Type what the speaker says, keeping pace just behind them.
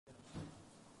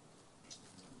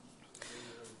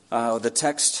The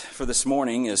text for this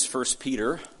morning is 1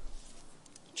 Peter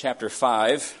chapter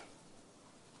 5.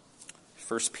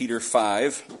 1 Peter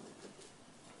 5.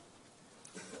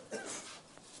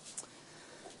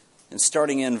 And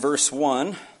starting in verse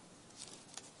 1.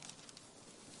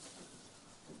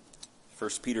 1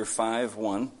 Peter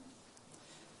 5:1.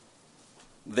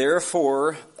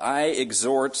 Therefore I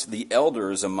exhort the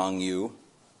elders among you,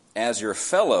 as your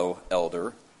fellow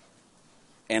elder,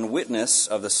 and witness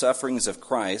of the sufferings of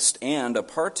Christ, and a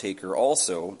partaker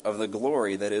also of the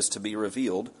glory that is to be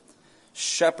revealed,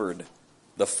 shepherd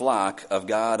the flock of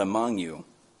God among you,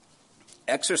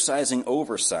 exercising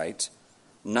oversight,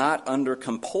 not under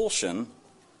compulsion,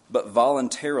 but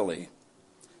voluntarily,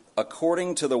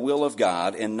 according to the will of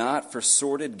God, and not for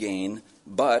sordid gain,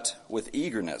 but with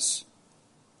eagerness.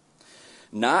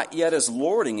 Not yet as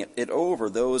lording it over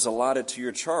those allotted to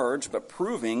your charge, but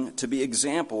proving to be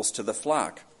examples to the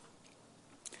flock.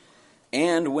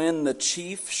 And when the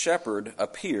chief shepherd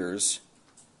appears,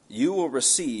 you will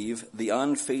receive the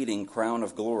unfading crown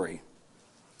of glory.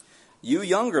 You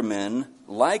younger men,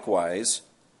 likewise,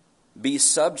 be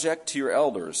subject to your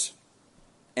elders,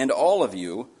 and all of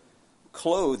you,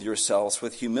 clothe yourselves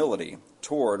with humility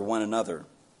toward one another.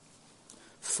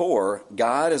 For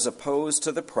God is opposed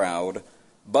to the proud,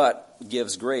 but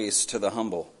gives grace to the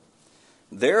humble.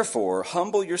 Therefore,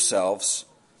 humble yourselves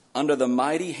under the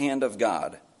mighty hand of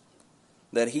God,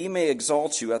 that he may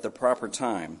exalt you at the proper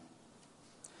time,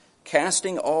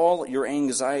 casting all your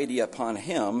anxiety upon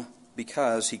him,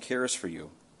 because he cares for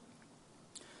you.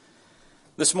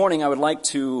 This morning I would like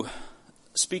to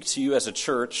speak to you as a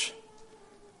church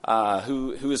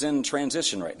who is in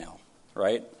transition right now,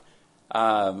 right?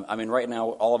 Right now,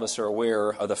 all of us are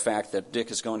aware of the fact that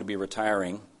Dick is going to be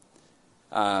retiring.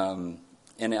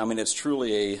 It's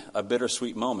truly a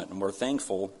bittersweet moment, and we're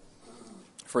thankful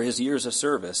for his years of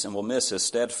service, and we'll miss his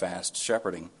steadfast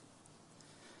shepherding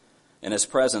and his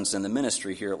presence in the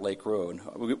ministry here at Lake Road.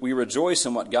 We rejoice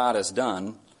in what God has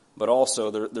done, but also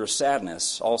there's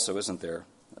sadness also, isn't there,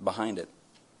 behind it.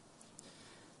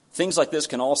 Things like this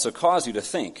can also cause you to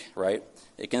think, right?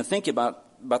 It can think about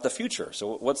the future.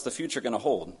 So what's the future going to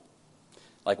hold?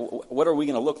 Like, what are we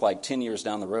going to look like 10 years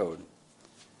down the road?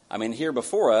 Here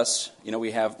before us,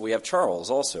 we have Charles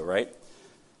also, right?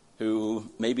 Who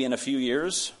maybe in a few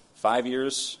years, 5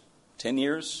 years, 10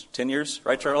 years,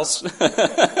 right, Charles?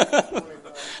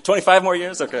 25 more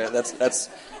years? Okay, that's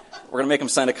we're going to make him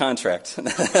sign a contract.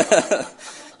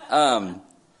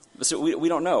 So we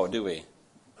don't know, do we?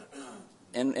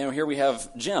 And here we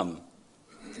have Jim,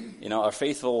 our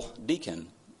faithful deacon,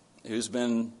 who's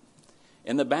been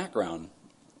in the background,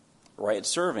 right,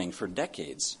 serving for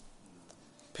decades.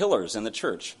 Pillars in the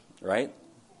church, right?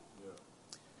 Yeah.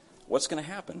 What's going to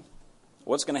happen?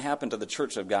 What's going to happen to the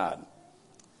church of God?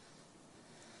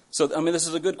 So, this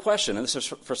is a good question, and this is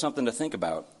for something to think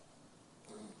about.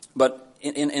 But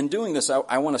in doing this,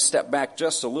 I want to step back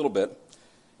just a little bit,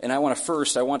 and I want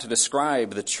to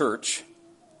describe the church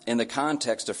in the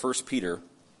context of 1 Peter.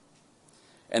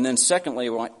 And then secondly,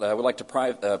 I would like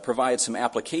to provide some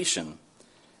application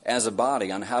as a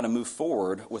body on how to move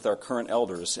forward with our current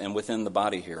elders and within the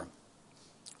body here.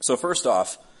 So first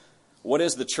off, what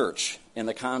is the church in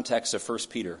the context of 1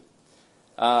 Peter?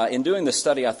 In doing this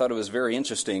study, I thought it was very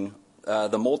interesting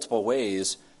the multiple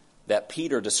ways that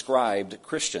Peter described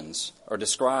Christians or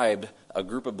described a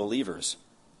group of believers.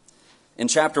 In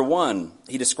chapter 1,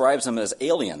 he describes them as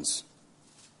aliens,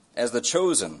 as the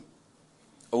chosen,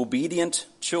 obedient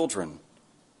children,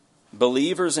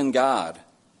 believers in God,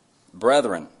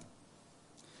 brethren.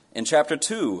 In chapter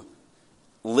 2,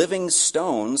 living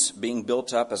stones being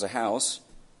built up as a house,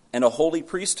 and a holy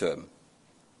priesthood,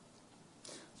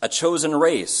 a chosen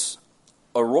race,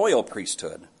 a royal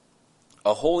priesthood,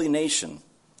 a holy nation,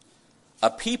 a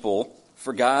people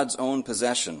for God's own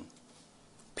possession,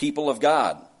 people of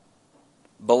God,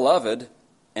 beloved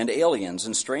and aliens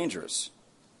and strangers,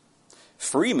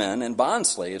 freemen and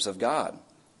bondslaves of God,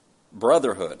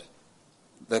 brotherhood,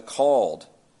 the called,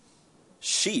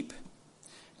 sheep.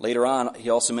 Later on, he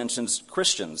also mentions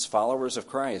Christians, followers of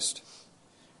Christ.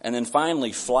 And then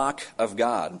finally, flock of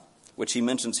God, which he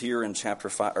mentions here in chapter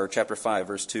 5,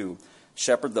 verse 2.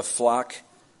 Shepherd the flock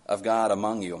of God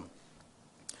among you.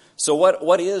 So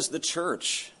what is the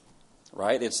church?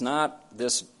 Right? It's not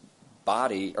this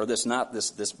body, or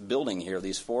this building here,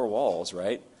 these four walls,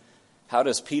 right? How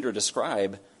does Peter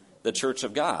describe the church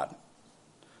of God?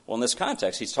 Well, in this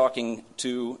context, he's calling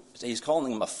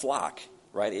them a flock,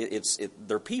 right?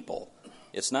 They're people.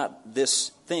 It's not this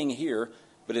thing here,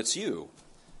 but it's you.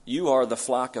 You are the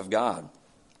flock of God.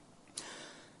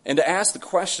 And to ask the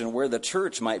question where the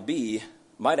church might be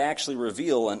might actually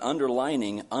reveal an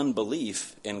underlying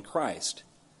unbelief in Christ.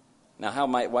 Now,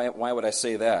 why would I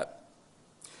say that?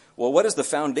 Well, what is the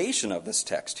foundation of this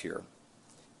text here?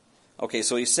 Okay,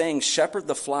 so he's saying, shepherd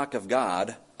the flock of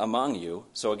God among you.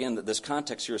 So again, this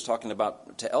context here is talking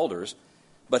about to elders.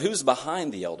 But who's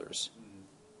behind the elders?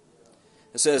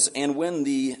 It says, and when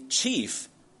the chief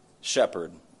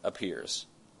shepherd appears,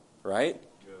 right?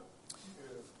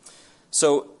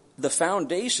 So the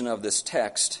foundation of this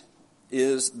text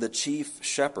is the chief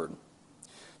shepherd.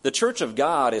 The church of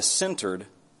God is centered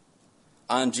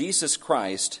on Jesus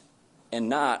Christ and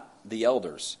not the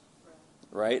elders,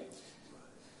 right?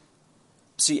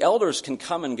 See, elders can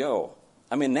come and go.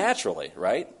 I mean, naturally,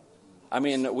 right? I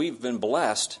mean, we've been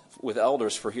blessed with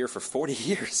elders for 40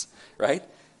 years, right?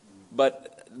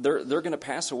 But they're going to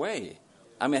pass away.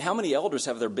 I mean, how many elders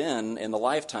have there been in the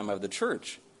lifetime of the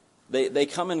church? They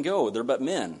come and go. They're but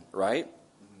men, right?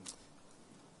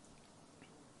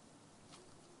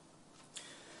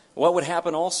 What would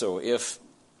happen also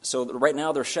so right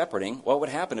now they're shepherding. What would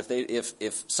happen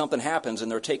if something happens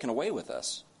and they're taken away with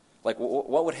us? Like,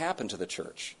 what would happen to the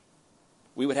church?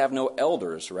 We would have no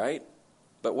elders, right?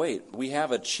 But wait, we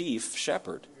have a chief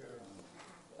shepherd.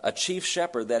 A chief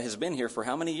shepherd that has been here for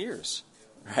how many years?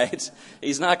 Right?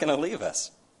 He's not going to leave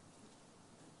us.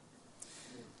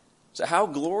 So how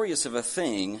glorious of a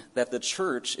thing that the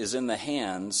church is in the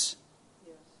hands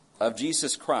of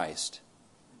Jesus Christ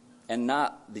and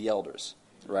not the elders,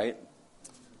 right?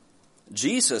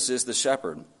 Jesus is the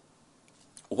shepherd.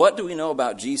 What do we know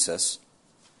about Jesus,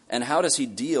 and how does he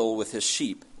deal with his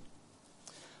sheep?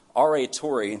 R.A.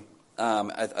 Torrey,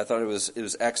 I thought it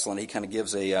was excellent. He kind of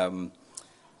gives a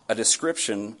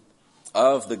description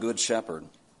of the Good Shepherd.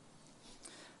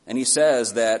 And he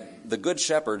says that the Good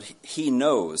Shepherd, he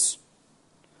knows.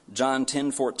 John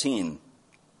 10:14,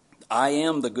 I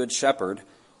am the Good Shepherd,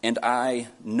 and I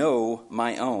know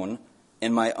my own,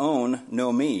 and my own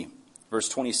know me. Verse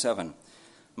 27,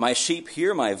 my sheep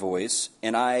hear my voice,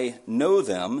 and I know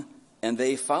them, and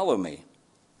they follow me.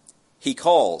 He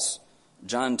calls,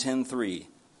 John 10:3,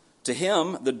 to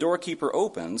him the doorkeeper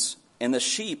opens, and the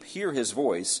sheep hear his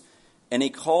voice, and he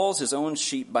calls his own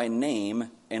sheep by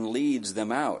name and leads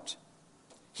them out.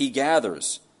 He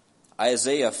gathers,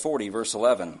 Isaiah 40, verse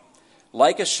 11,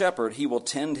 like a shepherd he will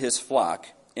tend his flock.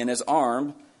 In his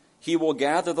arm he will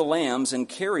gather the lambs and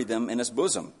carry them in his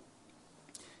bosom.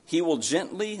 He will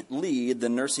gently lead the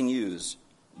nursing ewes.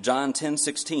 John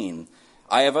 10:16,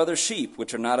 I have other sheep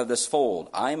which are not of this fold.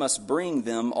 I must bring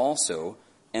them also,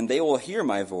 and they will hear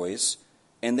my voice,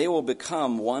 and they will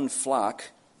become one flock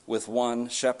with one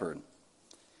shepherd.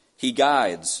 He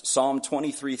guides, Psalm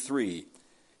 23:3.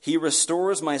 He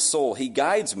restores my soul. He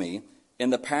guides me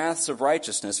in the paths of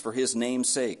righteousness for his name's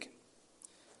sake.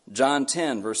 John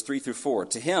 10, verse 3-4.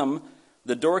 To him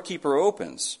the doorkeeper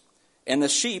opens, and the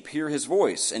sheep hear his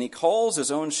voice, and he calls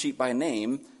his own sheep by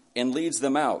name and leads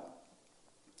them out.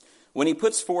 When he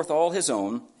puts forth all his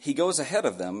own, he goes ahead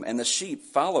of them, and the sheep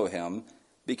follow him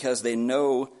because they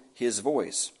know his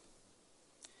voice.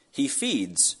 He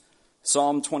feeds,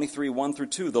 Psalm 23,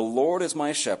 1-2. The Lord is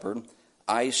my shepherd,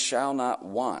 I shall not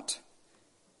want.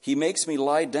 He makes me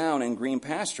lie down in green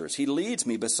pastures. He leads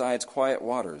me beside quiet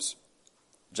waters.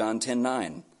 John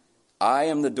 10:9. I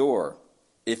am the door.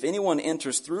 If anyone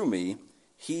enters through me,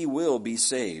 he will be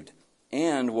saved,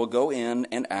 and will go in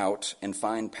and out and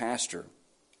find pasture.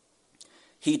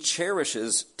 He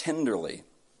cherishes tenderly.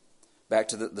 Back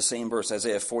to the same verse,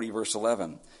 Isaiah 40, verse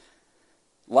 11.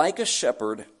 Like a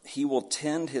shepherd, he will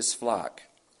tend his flock.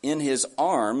 In his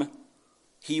arm,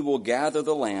 he will gather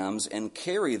the lambs and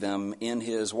carry them in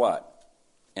his what?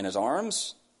 In his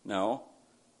arms? No.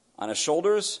 On his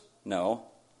shoulders? No.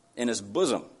 In his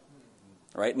bosom,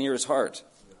 right near his heart.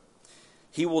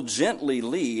 He will gently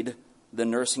lead the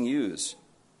nursing ewes.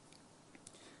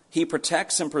 He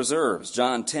protects and preserves,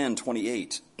 John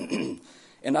 10:28.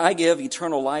 And I give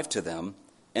eternal life to them,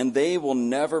 and they will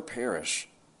never perish,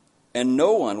 and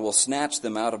no one will snatch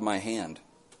them out of my hand.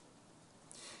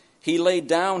 He laid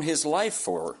down his life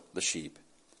for the sheep.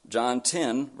 John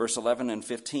 10, verse 11 and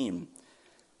 15.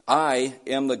 I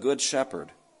am the good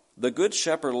shepherd. The good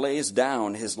shepherd lays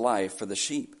down his life for the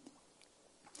sheep.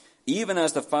 Even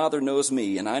as the Father knows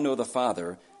me, and I know the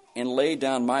Father, and lay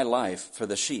down my life for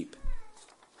the sheep.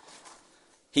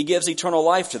 He gives eternal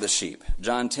life to the sheep.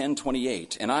 John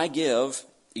 10:28. And I give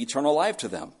eternal life to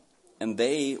them, and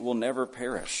they will never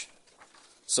perish.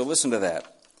 So listen to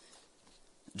that.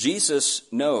 Jesus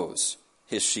knows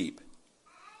his sheep.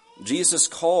 Jesus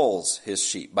calls his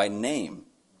sheep by name.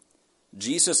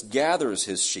 Jesus gathers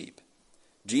his sheep.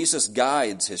 Jesus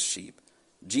guides his sheep.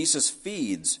 Jesus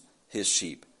feeds his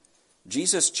sheep.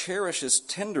 Jesus cherishes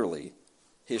tenderly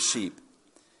his sheep.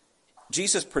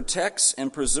 Jesus protects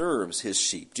and preserves his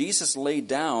sheep. Jesus laid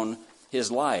down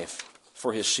his life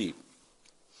for his sheep.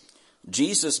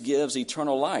 Jesus gives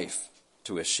eternal life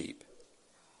to his sheep.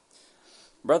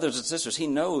 Brothers and sisters, he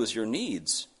knows your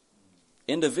needs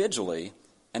individually,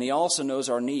 and he also knows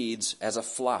our needs as a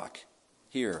flock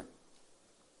here.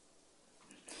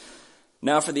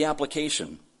 Now for the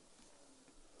application.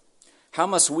 How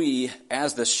must we,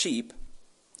 as the sheep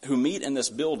who meet in this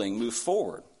building, move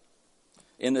forward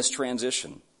in this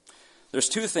transition? There's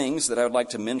two things that I would like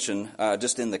to mention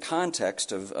just in the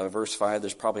context of verse 5.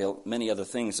 There's probably many other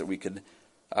things that we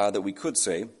could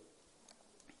say.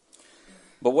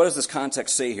 But what does this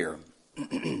context say here?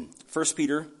 1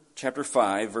 Peter chapter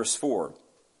 5, verse 4.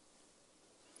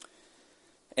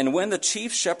 And when the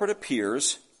chief shepherd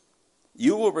appears,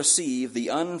 you will receive the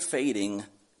unfading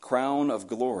crown of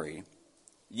glory.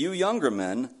 You younger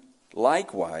men,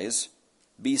 likewise,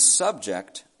 be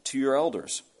subject to your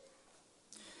elders.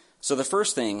 So the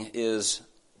first thing is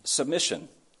submission.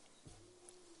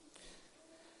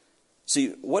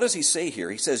 See, what does he say here?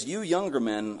 He says, you younger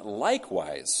men,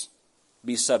 likewise,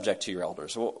 be subject to your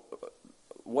elders. Well,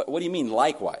 what do you mean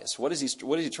likewise? What is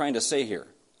he trying to say here?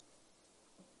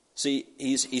 See,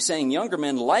 he's saying younger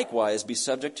men likewise be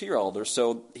subject to your elders,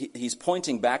 so he's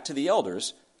pointing back to the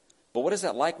elders. But what is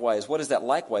that likewise? What is that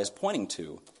likewise pointing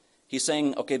to? He's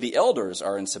saying, okay, the elders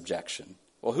are in subjection.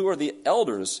 Well, who are the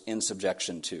elders in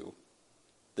subjection to?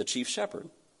 The chief shepherd,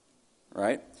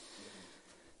 right?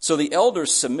 So the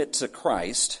elders submit to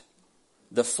Christ.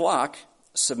 The flock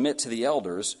submit to the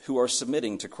elders who are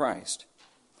submitting to Christ.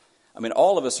 I mean,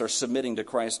 all of us are submitting to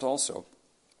Christ also.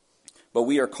 But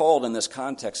we are called in this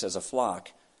context as a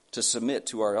flock to submit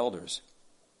to our elders.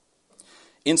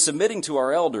 In submitting to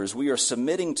our elders, we are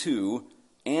submitting to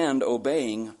and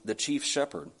obeying the chief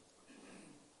shepherd.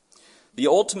 The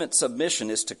ultimate submission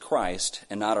is to Christ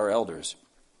and not our elders.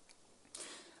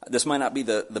 This might not be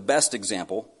the best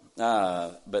example,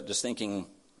 but just thinking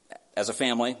as a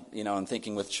family, and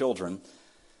thinking with children.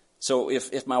 So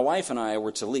if my wife and I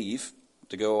were to leave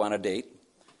to go on a date,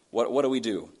 what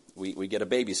do? We get a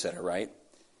babysitter, right?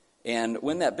 And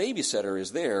when that babysitter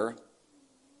is there,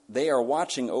 they are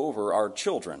watching over our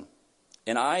children.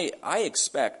 And I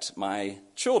expect my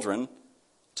children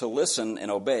to listen and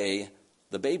obey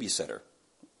the babysitter,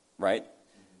 right?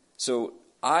 So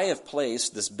I have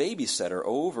placed this babysitter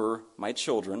over my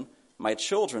children. My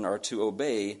children are to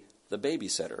obey the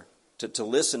babysitter, to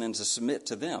listen and to submit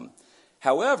to them.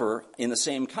 However, in the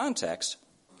same context,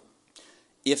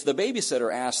 if the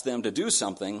babysitter asks them to do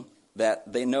something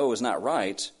that they know is not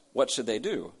right, what should they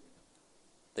do?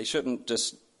 They shouldn't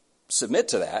just submit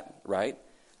to that, right?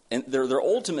 And their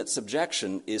ultimate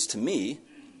subjection is to me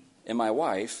and my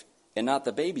wife and not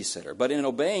the babysitter. But in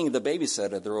obeying the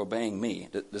babysitter, they're obeying me.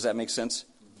 Does that make sense?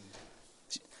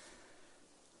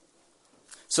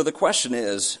 So the question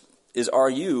is are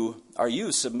you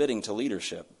submitting to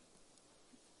leadership?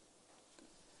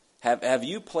 Have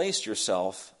you placed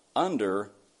yourself under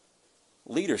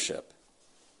leadership?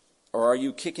 Or are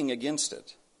you kicking against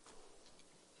it?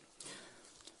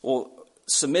 Well,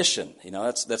 submission,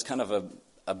 that's kind of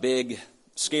a big,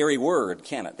 scary word,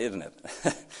 isn't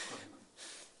it?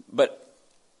 But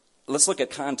let's look at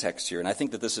context here, and I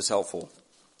think that this is helpful.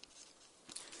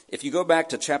 If you go back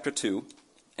to chapter 2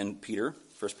 and 1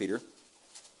 Peter,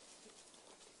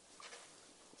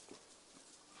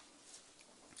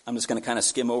 I'm just going to kind of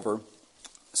skim over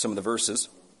some of the verses.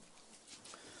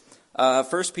 1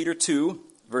 Peter 2,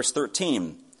 verse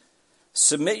 13.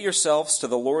 Submit yourselves to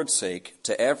the Lord's sake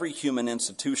to every human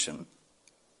institution,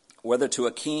 whether to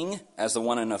a king as the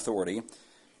one in authority,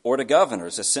 or to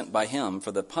governors as sent by him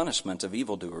for the punishment of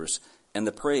evildoers and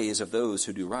the praise of those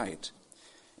who do right.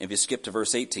 If you skip to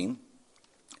verse 18,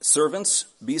 servants,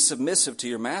 be submissive to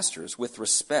your masters with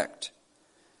respect,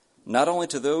 not only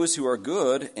to those who are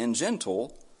good and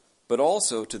gentle, but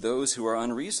also to those who are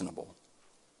unreasonable.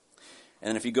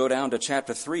 And if you go down to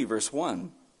chapter 3, verse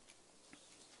 1,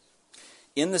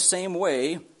 in the same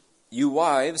way, you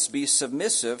wives, be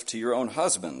submissive to your own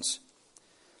husbands,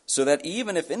 so that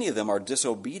even if any of them are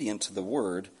disobedient to the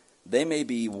word, they may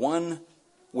be won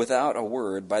without a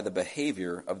word by the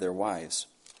behavior of their wives.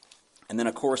 And then,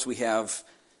 of course, we have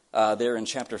there in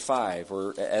chapter 5,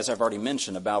 where, as I've already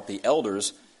mentioned, about the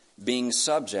elders being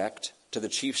subject to the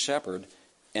chief shepherd,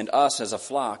 and us as a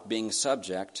flock being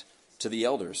subject to the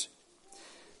elders.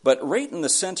 But right in the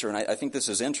center, and I think this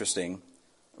is interesting,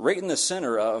 right in the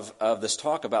center of this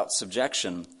talk about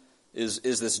subjection is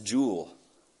this jewel.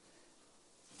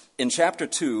 In chapter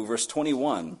 2, verse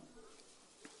 21,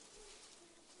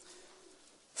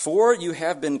 For you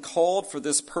have been called for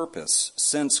this purpose,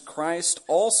 since Christ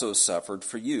also suffered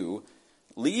for you,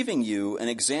 leaving you an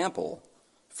example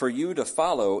for you to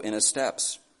follow in his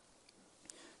steps,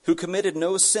 who committed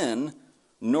no sin,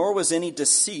 nor was any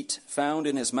deceit found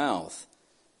in his mouth.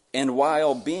 And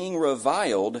while being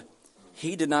reviled,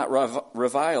 he did not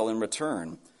revile in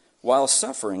return. While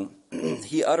suffering,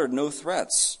 he uttered no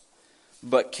threats,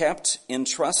 but kept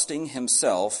entrusting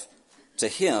himself to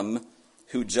him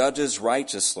who judges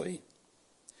righteously.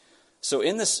 So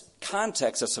in this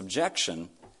context of subjection,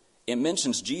 it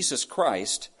mentions Jesus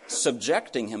Christ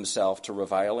subjecting himself to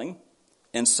reviling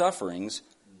and sufferings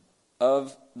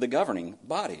of the governing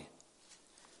body.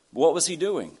 What was he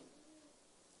doing?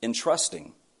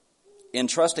 Entrusting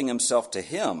himself to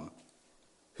him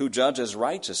who judges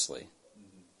righteously.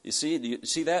 You see? Do you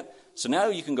see that? So now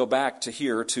you can go back to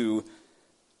here to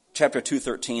chapter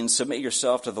 2:13, submit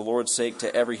yourself to the Lord's sake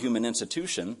to every human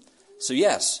institution. So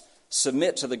yes,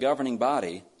 submit to the governing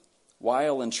body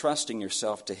while entrusting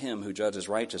yourself to him who judges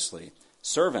righteously.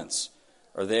 Servants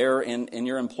are there in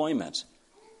your employment.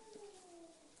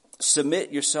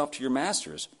 Submit yourself to your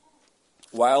masters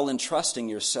while entrusting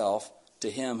yourself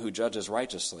to him who judges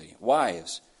righteously.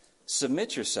 Wives,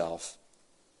 submit yourself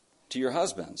to your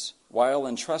husbands while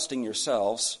entrusting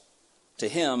yourselves to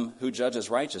him who judges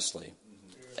righteously.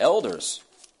 Elders,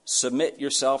 submit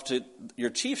yourself to your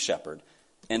chief shepherd,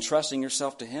 entrusting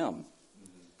yourself to him.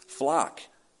 Flock,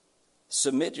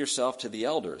 submit yourself to the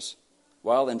elders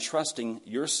while entrusting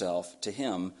yourself to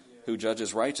him who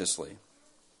judges righteously.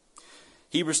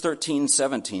 Hebrews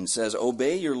 13:17 says,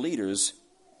 obey your leaders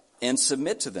and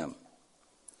submit to them,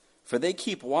 for they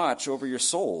keep watch over your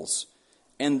souls,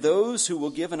 and those who will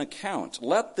give an account,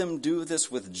 let them do this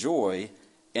with joy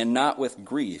and not with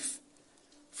grief,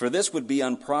 for this would be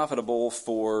unprofitable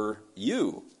for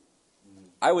you.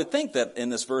 I would think that in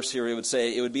this verse here, it would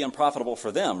say it would be unprofitable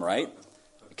for them, right?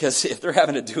 Because if they're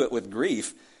having to do it with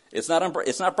grief, it's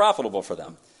not profitable for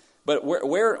them. But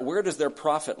where does their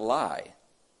profit lie?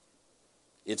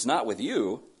 It's not with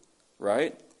you,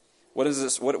 right? What is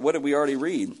this? What did we already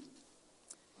read?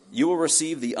 You will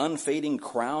receive the unfading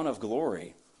crown of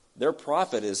glory. Their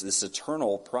profit is this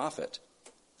eternal profit.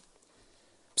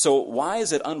 So why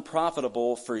is it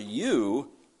unprofitable for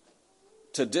you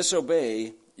to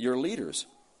disobey your leaders?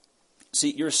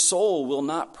 See, your soul will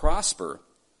not prosper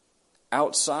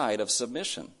outside of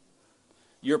submission.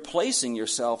 You're placing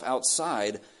yourself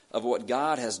outside of what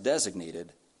God has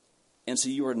designated, and so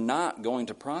you are not going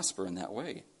to prosper in that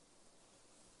way.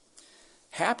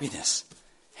 Happiness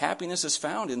is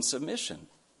found in submission,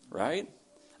 right?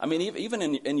 I mean, even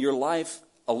in your life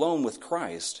alone with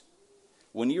Christ,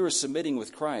 when you are submitting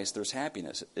with Christ, there's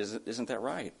happiness. Isn't that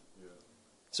right? Yeah.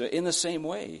 So in the same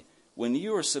way, when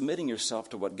you are submitting yourself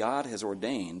to what God has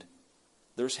ordained,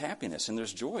 there's happiness and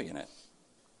there's joy in it.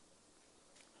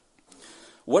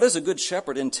 What is a good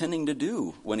shepherd intending to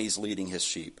do when he's leading his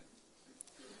sheep?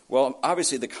 Well,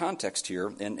 obviously the context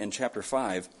here in chapter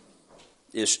 5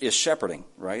 is shepherding,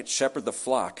 right? Shepherd the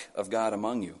flock of God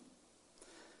among you.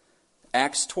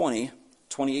 Acts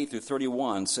 20:28 through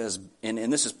 31 says, and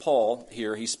this is Paul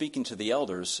here, he's speaking to the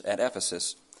elders at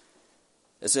Ephesus.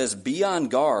 It says, be on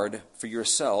guard for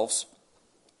yourselves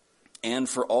and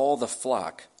for all the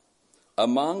flock,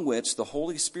 among which the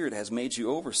Holy Spirit has made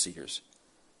you overseers,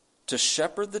 to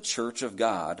shepherd the church of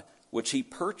God, which he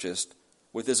purchased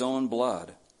with his own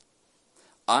blood.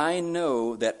 I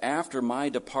know that after my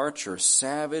departure,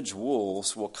 savage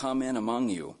wolves will come in among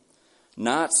you,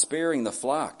 not sparing the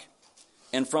flock.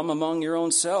 And from among your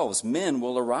own selves, men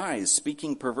will arise,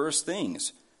 speaking perverse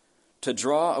things, to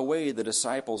draw away the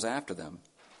disciples after them.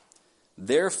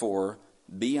 Therefore,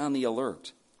 be on the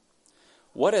alert.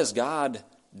 What has God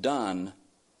done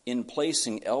in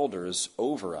placing elders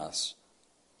over us?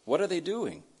 What are they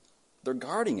doing? They're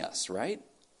guarding us, right?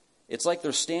 It's like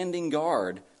they're standing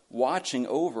guard, watching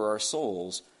over our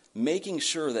souls, making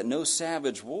sure that no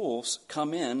savage wolves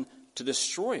come in to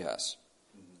destroy us.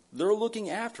 They're looking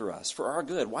after us for our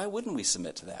good. Why wouldn't we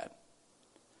submit to that?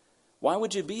 Why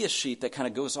would you be a sheep that kind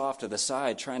of goes off to the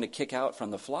side trying to kick out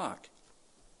from the flock?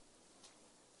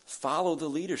 Follow the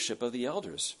leadership of the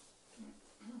elders.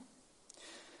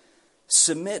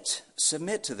 Submit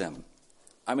to them.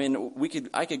 I mean,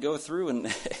 I could go through and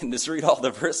just read all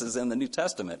the verses in the New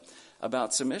Testament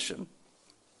about submission.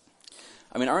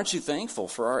 I mean, aren't you thankful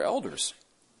for our elders?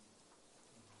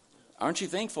 Aren't you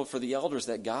thankful for the elders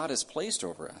that God has placed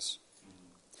over us?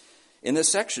 In this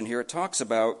section here, it talks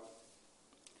about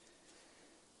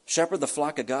shepherd the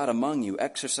flock of God among you,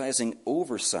 exercising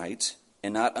oversight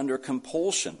and not under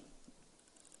compulsion.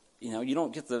 You know, you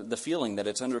don't get the feeling that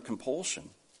it's under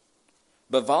compulsion.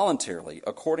 but voluntarily,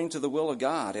 according to the will of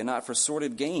God, and not for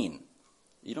sordid gain.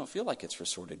 You don't feel like it's for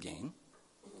sordid gain.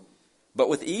 But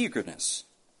with eagerness,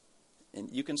 and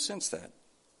you can sense that.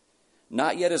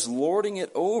 Not yet as lording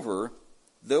it over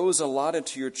those allotted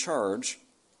to your charge.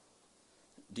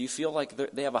 Do you feel like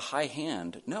they have a high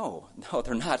hand? No,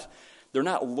 they're not. They're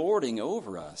not lording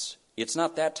over us. It's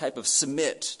not that type of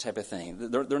submit type of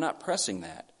thing. They're not pressing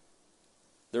that.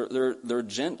 They're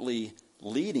gently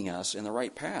leading us in the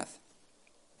right path.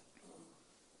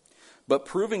 But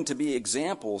proving to be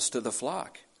examples to the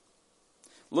flock.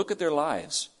 Look at their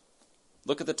lives.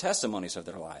 Look at the testimonies of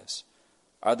their lives.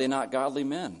 Are they not godly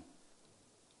men?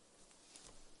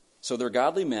 So they're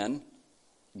godly men.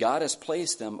 God has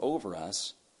placed them over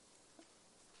us.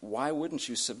 Why wouldn't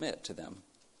you submit to them?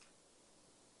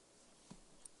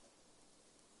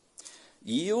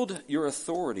 Yield your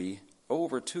authority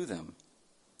over to them.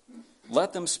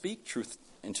 Let them speak truth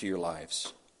into your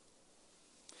lives.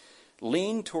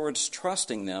 Lean towards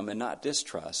trusting them and not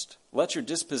distrust. Let your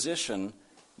disposition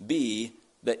be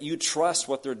that you trust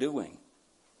what they're doing.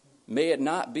 May it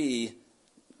not be,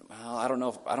 well, I don't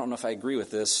know if I agree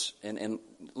with this, and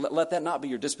let that not be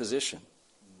your disposition.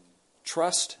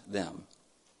 Trust them.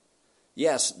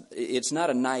 Yes, it's not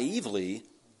a naively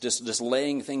just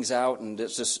laying things out and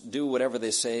just do whatever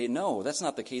they say. No, that's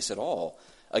not the case at all.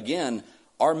 Again,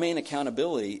 our main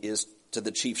accountability is to the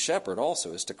chief shepherd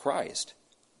also, is to Christ.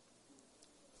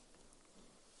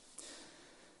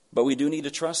 But we do need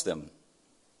to trust them.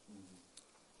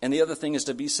 And the other thing is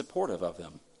to be supportive of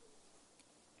them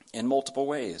in multiple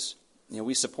ways.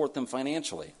 We support them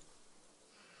financially.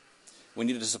 We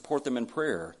need to support them in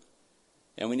prayer.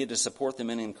 And we need to support them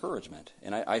in encouragement.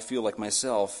 And I feel like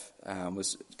myself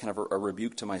was kind of a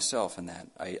rebuke to myself in that.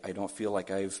 I don't feel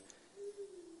like I've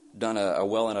done a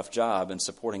well enough job in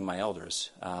supporting my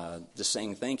elders. Just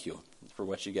saying thank you for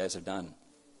what you guys have done.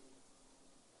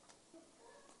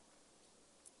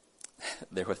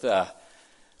 There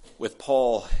with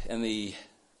Paul and the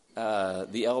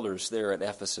elders there at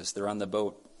Ephesus, they're on the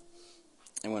boat.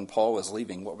 And when Paul was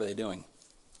leaving, what were they doing?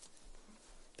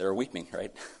 They were weeping,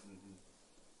 right?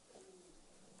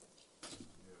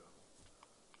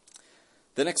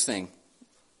 The next thing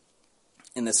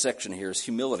in this section here is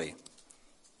humility.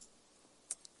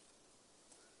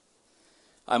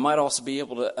 I might also be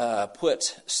able to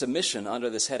put submission under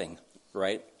this heading,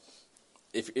 right?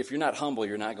 If you're not humble,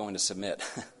 you're not going to submit.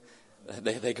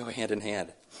 They go hand in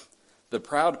hand. The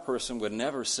proud person would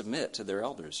never submit to their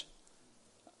elders.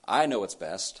 I know what's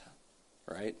best,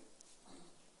 right?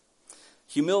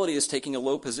 Humility is taking a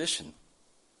low position.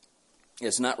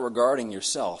 It's not regarding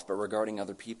yourself, but regarding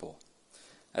other people.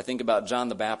 I think about John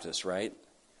the Baptist, right?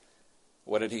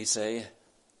 What did he say?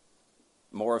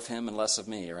 More of him and less of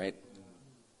me, right?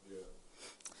 Yeah.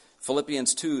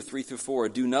 Philippians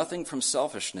 2:3-4, do nothing from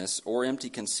selfishness or empty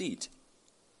conceit,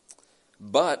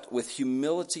 but with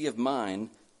humility of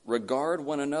mind, regard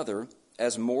one another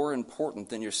as more important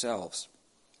than yourselves.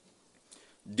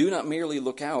 Do not merely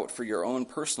look out for your own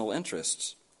personal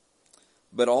interests,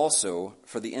 but also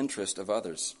for the interest of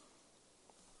others.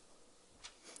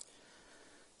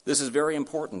 This is very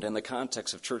important in the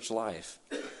context of church life.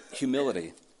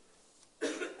 Humility.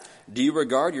 Do you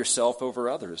regard yourself over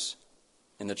others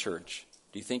in the church?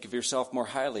 Do you think of yourself more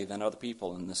highly than other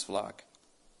people in this flock?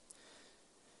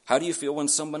 How do you feel when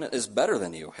someone is better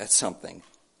than you at something?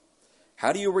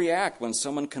 How do you react when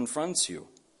someone confronts you?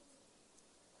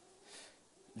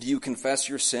 Do you confess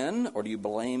your sin or do you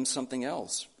blame something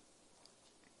else?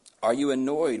 Are you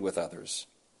annoyed with others?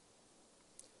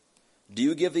 Do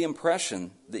you give the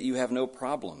impression that you have no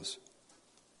problems?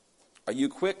 Are you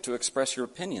quick to express your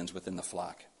opinions within the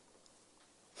flock?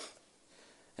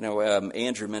 I know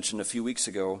Andrew mentioned a few weeks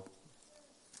ago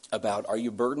about, are you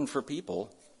burdened for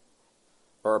people,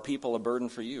 or are people a burden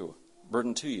for you,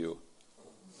 burden to you?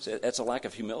 So that's a lack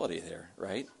of humility there,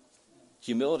 right?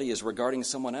 Humility is regarding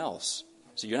someone else.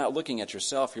 So you're not looking at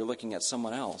yourself, you're looking at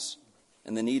someone else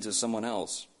and the needs of someone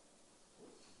else.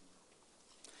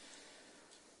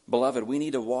 Beloved, we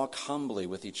need to walk humbly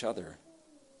with each other.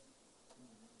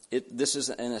 This is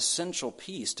an essential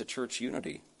piece to church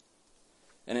unity.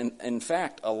 And in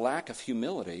fact, a lack of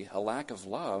humility, a lack of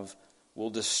love will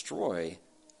destroy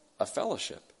a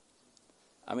fellowship.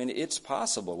 I mean, it's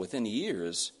possible within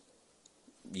years,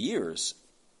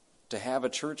 to have a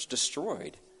church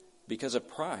destroyed because of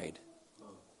pride.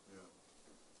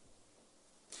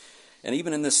 And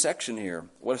even in this section here,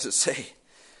 what does it say?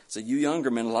 So you younger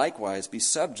men likewise be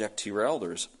subject to your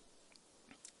elders,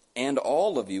 and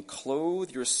all of you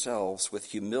clothe yourselves with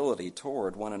humility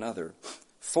toward one another.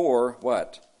 For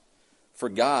what? For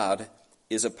God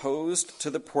is opposed to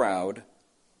the proud,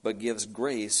 but gives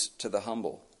grace to the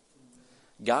humble.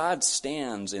 God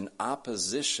stands in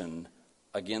opposition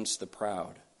against the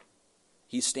proud.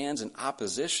 He stands in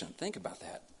opposition. Think about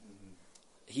that.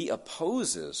 He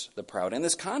opposes the proud. And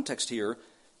this context here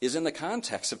is in the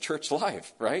context of church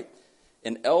life, right?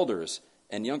 And elders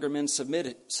and younger men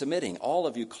submitting. All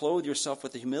of you clothe yourself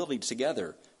with the humility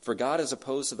together, for God is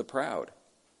opposed to the proud.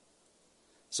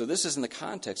 So this is in the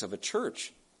context of a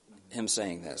church, him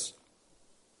saying this.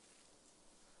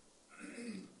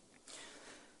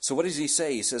 So what does he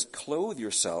say? He says, clothe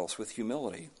yourselves with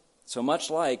humility. So much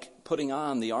like putting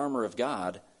on the armor of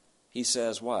God, he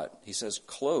says what? He says,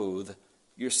 clothe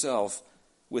yourself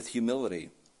with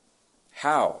humility.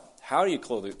 How? How do you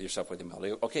clothe yourself with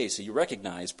humility? Okay, so you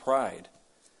recognize pride.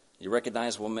 You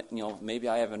recognize, well, maybe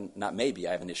I have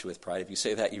an issue with pride. If you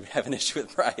say that, you have an issue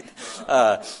with pride.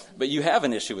 But you have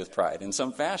an issue with pride in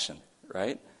some fashion,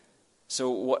 right? So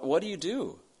what do you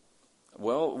do?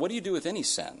 Well, what do you do with any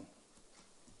sin?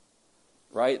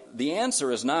 Right? The answer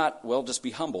is not, well, just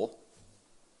be humble.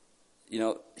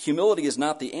 Humility is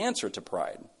not the answer to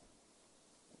pride.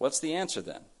 What's the answer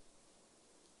then?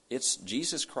 It's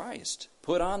Jesus Christ.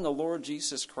 Put on the Lord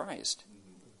Jesus Christ.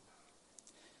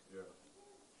 Yeah.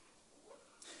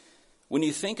 When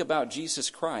you think about Jesus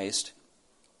Christ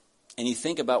and you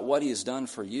think about what he has done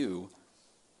for you,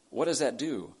 what does that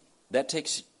do? That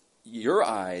takes your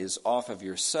eyes off of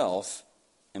yourself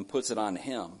and puts it on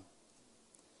him.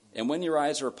 And when your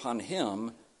eyes are upon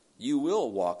him, you will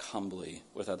walk humbly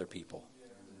with other people.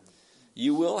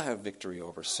 You will have victory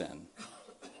over sin.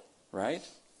 Right?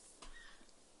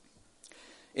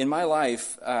 In my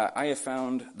life, I have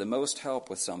found the most help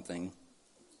with something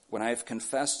when I have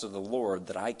confessed to the Lord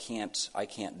that I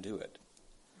can't do it.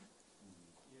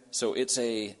 So it's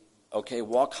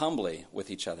walk humbly with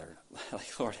each other.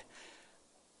 Like, Lord,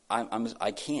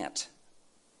 I can't.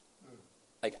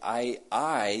 Like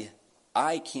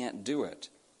I can't do it,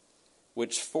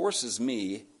 which forces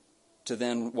me to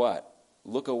then what?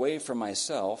 Look away from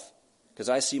myself, because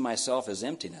I see myself as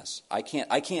emptiness. I can't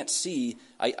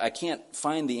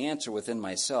find the answer within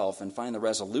myself and find the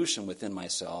resolution within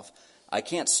myself. I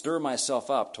can't stir myself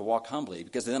up to walk humbly,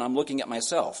 because then I'm looking at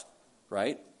myself,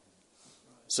 right?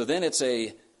 So then it's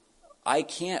I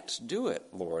can't do it,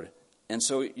 Lord. And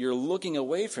so you're looking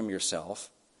away from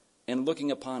yourself and looking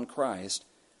upon Christ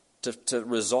to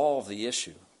resolve the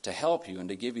issue, to help you and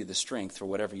to give you the strength for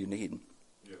whatever you need.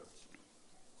 Yeah.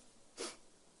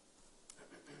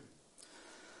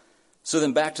 So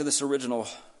then back to this original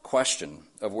question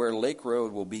of where Lake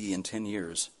Road will be in 10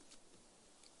 years.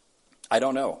 I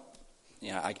don't know.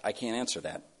 I can't answer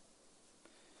that.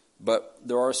 But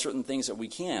there are certain things that we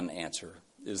can answer,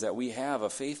 is that we have a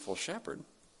faithful shepherd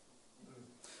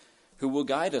who will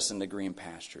guide us into green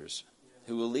pastures,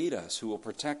 who will lead us, who will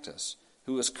protect us,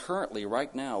 who is currently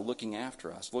right now looking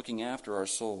after us, looking after our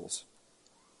souls.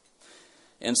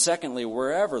 And secondly,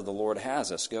 wherever the Lord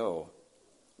has us go,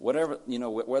 whatever,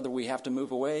 whether we have to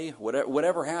move away,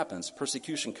 whatever happens,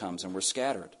 persecution comes and we're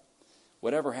scattered.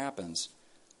 Whatever happens,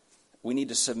 we need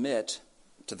to submit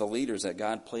to the leaders that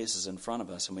God places in front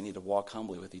of us, and we need to walk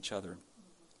humbly with each other.